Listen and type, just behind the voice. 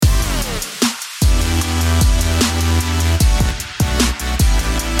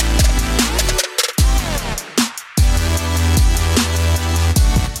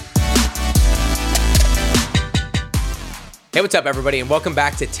Hey, what's up, everybody, and welcome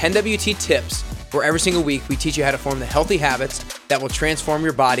back to 10WT Tips, where every single week we teach you how to form the healthy habits that will transform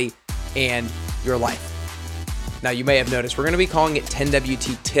your body and your life. Now, you may have noticed we're going to be calling it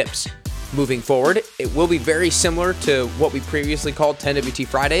 10WT Tips moving forward. It will be very similar to what we previously called 10WT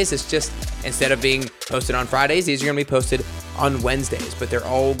Fridays. It's just instead of being posted on Fridays, these are going to be posted on Wednesdays, but they're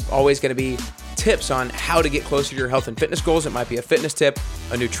always going to be tips on how to get closer to your health and fitness goals. It might be a fitness tip,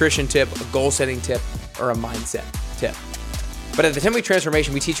 a nutrition tip, a goal-setting tip, or a mindset tip. But at the 10-Week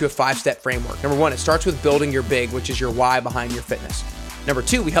Transformation, we teach you a 5-step framework. Number 1, it starts with building your big, which is your why behind your fitness. Number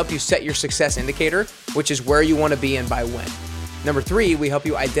 2, we help you set your success indicator, which is where you want to be and by when. Number 3, we help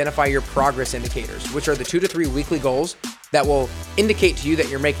you identify your progress indicators, which are the 2 to 3 weekly goals that will indicate to you that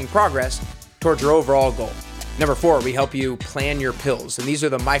you're making progress towards your overall goal. Number 4, we help you plan your pills, and these are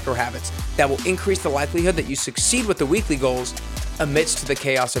the micro habits that will increase the likelihood that you succeed with the weekly goals amidst the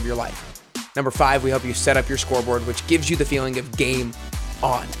chaos of your life. Number 5, we help you set up your scoreboard, which gives you the feeling of game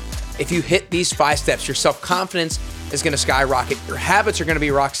on. If you hit these 5 steps, your self-confidence is going to skyrocket, your habits are going to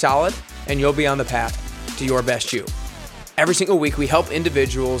be rock solid, and you'll be on the path to your best you. Every single week, we help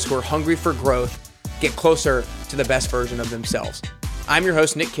individuals who are hungry for growth get closer to the best version of themselves. I'm your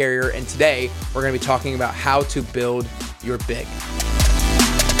host, Nick Carrier, and today we're going to be talking about how to build your big.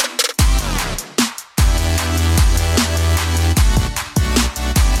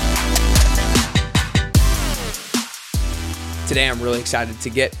 Today, I'm really excited to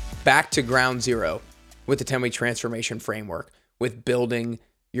get back to ground zero with the 10-Week Transformation Framework with building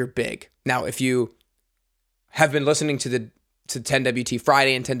your big. Now, if you have been listening to 10WT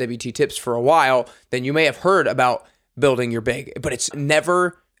Friday and 10WT Tips for a while, then you may have heard about building your big. But it's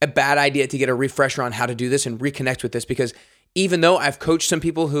never a bad idea to get a refresher on how to do this and reconnect with this, because even though I've coached some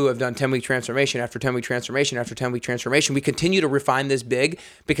people who have done 10-week transformation after 10-week transformation after 10-week transformation, we continue to refine this big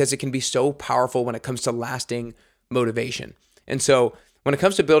because it can be so powerful when it comes to lasting motivation. And so when it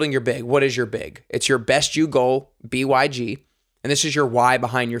comes to building your big, what is your big? It's your best you goal, BYG, and this is your why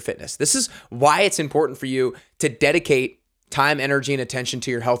behind your fitness. This is why it's important for you to dedicate time, energy, and attention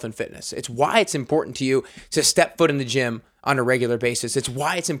to your health and fitness. It's why it's important to you to step foot in the gym on a regular basis. It's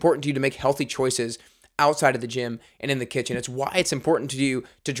why it's important to you to make healthy choices outside of the gym and in the kitchen. It's why it's important to you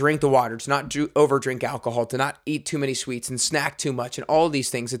to drink the water, to not over drink alcohol, to not eat too many sweets and snack too much and all of these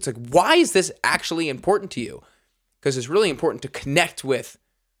things. It's like, why is this actually important to you? Because it's really important to connect with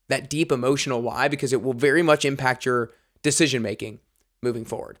that deep emotional why, because it will very much impact your decision-making moving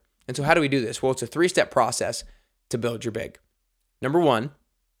forward. And so how do we do this? Well, it's a 3-step process to build your big. Number 1,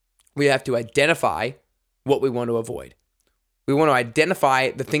 we have to identify what we want to avoid. We want to identify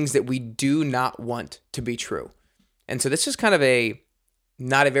the things that we do not want to be true. And so this is kind of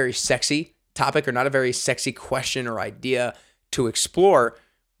not a very sexy topic or not a very sexy question or idea to explore,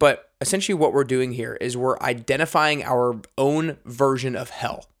 but essentially what we're doing here is we're identifying our own version of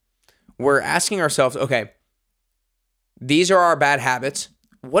hell. We're asking ourselves, okay, these are our bad habits.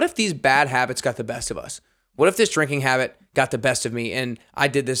 What if these bad habits got the best of us? What if this drinking habit got the best of me and I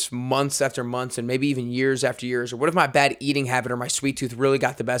did this months after months and maybe even years after years? Or what if my bad eating habit or my sweet tooth really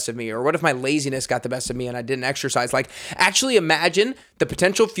got the best of me? Or what if my laziness got the best of me and I didn't exercise? Like, actually imagine the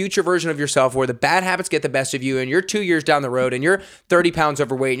potential future version of yourself where the bad habits get the best of you and you're 2 years down the road and you're 30 pounds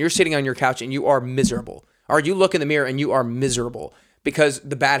overweight and you're sitting on your couch and you are miserable. Or you look in the mirror and you are miserable because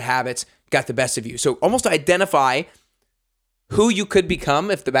the bad habits got the best of you. So almost identify who you could become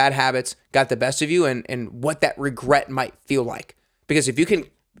if the bad habits got the best of you and what that regret might feel like. Because if you can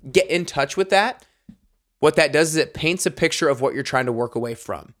get in touch with that, what that does is it paints a picture of what you're trying to work away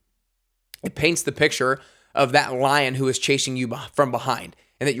from. It paints the picture of that lion who is chasing you from behind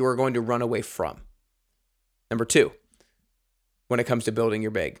and that you are going to run away from. Number 2, when it comes to building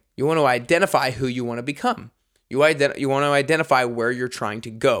your big, you want to identify who you want to become. You want to identify where you're trying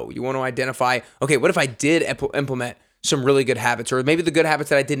to go. You want to identify, okay, what if I did implement some really good habits, or maybe the good habits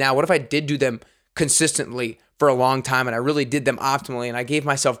that I did now, what if I did do them consistently for a long time and I really did them optimally and I gave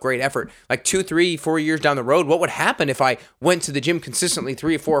myself great effort? Like 2, 3, 4 years down the road, what would happen if I went to the gym consistently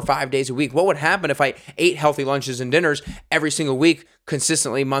 3, 4, or 5 days a week? What would happen if I ate healthy lunches and dinners every single week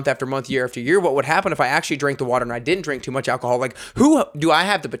consistently, month after month, year after year? What would happen if I actually drank the water and I didn't drink too much alcohol? Like, who do I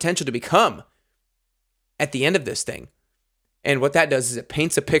have the potential to become at the end of this thing? And what that does is it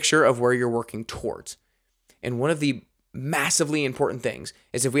paints a picture of where you're working towards. And one of the massively important things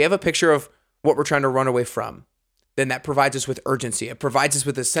is if we have a picture of what we're trying to run away from, then that provides us with urgency. It provides us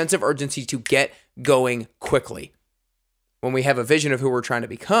with a sense of urgency to get going quickly. When we have a vision of who we're trying to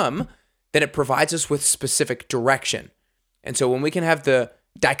become, then it provides us with specific direction. And so when we can have the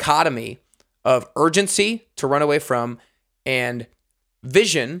dichotomy of urgency to run away from and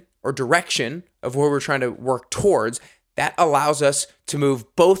vision or direction of where we're trying to work towards, That allows us to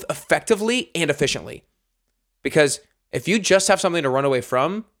move both effectively and efficiently. Because if you just have something to run away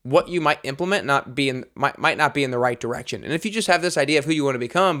from, what you might implement might not be in the right direction. And if you just have this idea of who you want to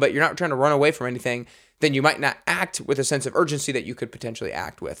become, but you're not trying to run away from anything, then you might not act with a sense of urgency that you could potentially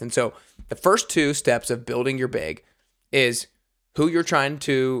act with. And so the first two steps of building your big is who you're trying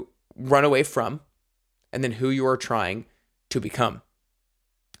to run away from, and then who you are trying to become.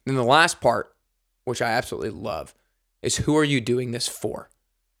 Then the last part, which I absolutely love, is who are you doing this for?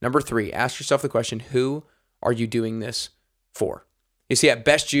 Number 3, ask yourself the question, who are you doing this for? You see, at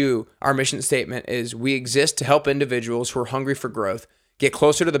Best You, our mission statement is we exist to help individuals who are hungry for growth get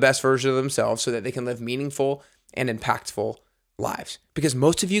closer to the best version of themselves so that they can live meaningful and impactful lives. Because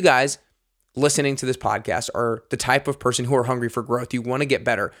most of you guys listening to this podcast are the type of person who are hungry for growth. You want to get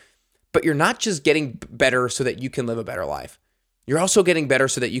better, but you're not just getting better so that you can live a better life. You're also getting better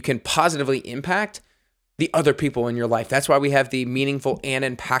so that you can positively impact the other people in your life. That's why we have the meaningful and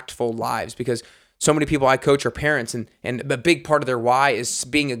impactful lives, because so many people I coach are parents, and a big part of their why is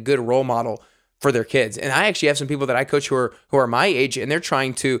being a good role model for their kids. And I actually have some people that I coach who are my age, and they're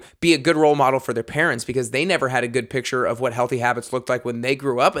trying to be a good role model for their parents because they never had a good picture of what healthy habits looked like when they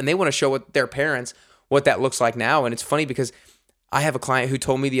grew up, and they want to show their parents what that looks like now. And it's funny because I have a client who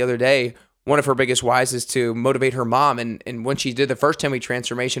told me the other day one of her biggest whys is to motivate her mom. And when she did the first 10-week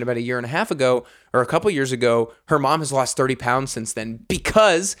transformation about a year and a half ago, or a couple years ago, her mom has lost 30 pounds since then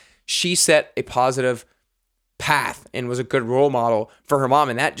because she set a positive path and was a good role model for her mom.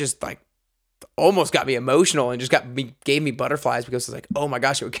 And that just like almost got me emotional and just gave me butterflies, because it's like, oh my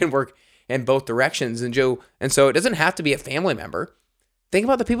gosh, it can work in both directions. And so it doesn't have to be a family member. Think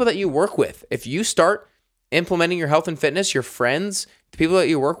about the people that you work with. If you start implementing your health and fitness, your friends, the people that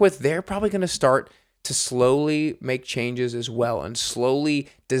you work with, they're probably going to start to slowly make changes as well and slowly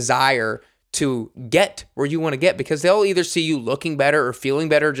desire to get where you want to get, because they'll either see you looking better or feeling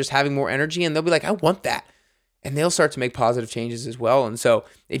better, or just having more energy, and they'll be like, I want that. And they'll start to make positive changes as well. And so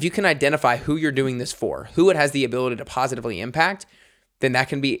if you can identify who you're doing this for, who it has the ability to positively impact, then that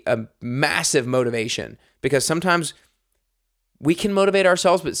can be a massive motivation, because sometimes we can motivate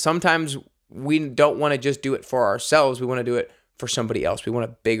ourselves, but sometimes we don't want to just do it for ourselves. We want to do it for somebody else. We want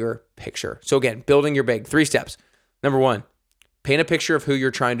a bigger picture. So again, building your big, 3 steps. Number 1, paint a picture of who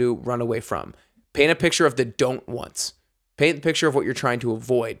you're trying to run away from. Paint a picture of the don't wants. Paint the picture of what you're trying to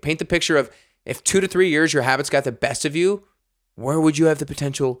avoid. Paint the picture of if 2 to 3 years your habits got the best of you, where would you have the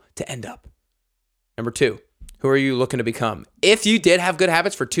potential to end up? Number 2, who are you looking to become? If you did have good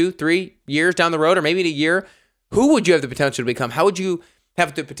habits for 2-3 years down the road, or maybe in a year, who would you have the potential to become? How would you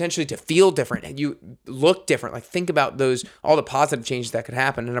have the potentially to feel different and you look different? Like, think about those, all the positive changes that could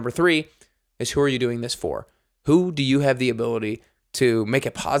happen. And number 3 is, who are you doing this for? Who do you have the ability to make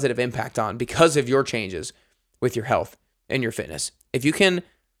a positive impact on because of your changes with your health and your fitness? If you can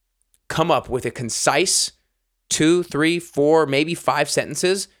come up with a concise 2, 3, 4, maybe 5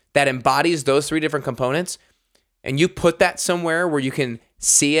 sentences that embodies those 3 different components, and you put that somewhere where you can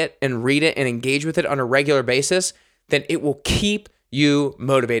see it and read it and engage with it on a regular basis, then it will keep you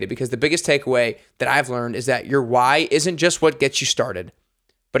motivated. Because the biggest takeaway that I've learned is that your why isn't just what gets you started,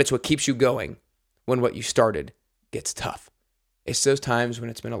 but it's what keeps you going when what you started gets tough. It's those times when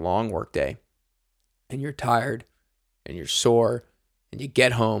it's been a long work day and you're tired and you're sore and you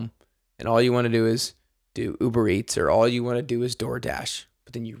get home and all you want to do is do Uber Eats, or all you want to do is DoorDash.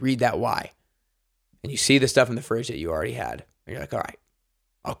 But then you read that why and you see the stuff in the fridge that you already had. And you're like, all right,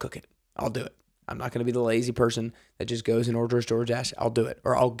 I'll cook it. I'll do it. I'm not going to be the lazy person that just goes and orders DoorDash. I'll do it.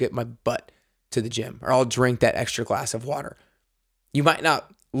 Or I'll get my butt to the gym, or I'll drink that extra glass of water. You might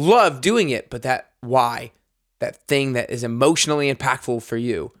not love doing it, but that why, that thing that is emotionally impactful for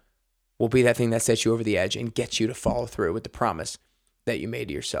you, will be that thing that sets you over the edge and gets you to follow through with the promise that you made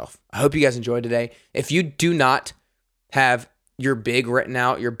to yourself. I hope you guys enjoyed today. If you do not have your big written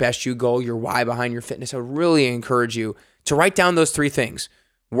out, your best you goal, your why behind your fitness, I really encourage you to write down those 3 things.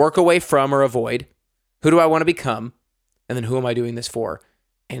 Work away from or avoid. Who do I want to become? And then, who am I doing this for?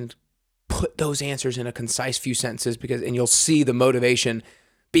 And put those answers in a concise few sentences, and you'll see the motivation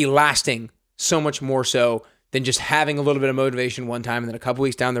be lasting so much more so than just having a little bit of motivation one time and then a couple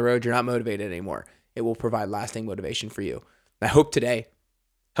weeks down the road, you're not motivated anymore. It will provide lasting motivation for you. I hope today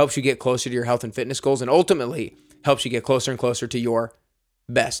helps you get closer to your health and fitness goals, and ultimately helps you get closer and closer to your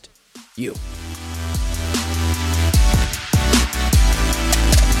best you.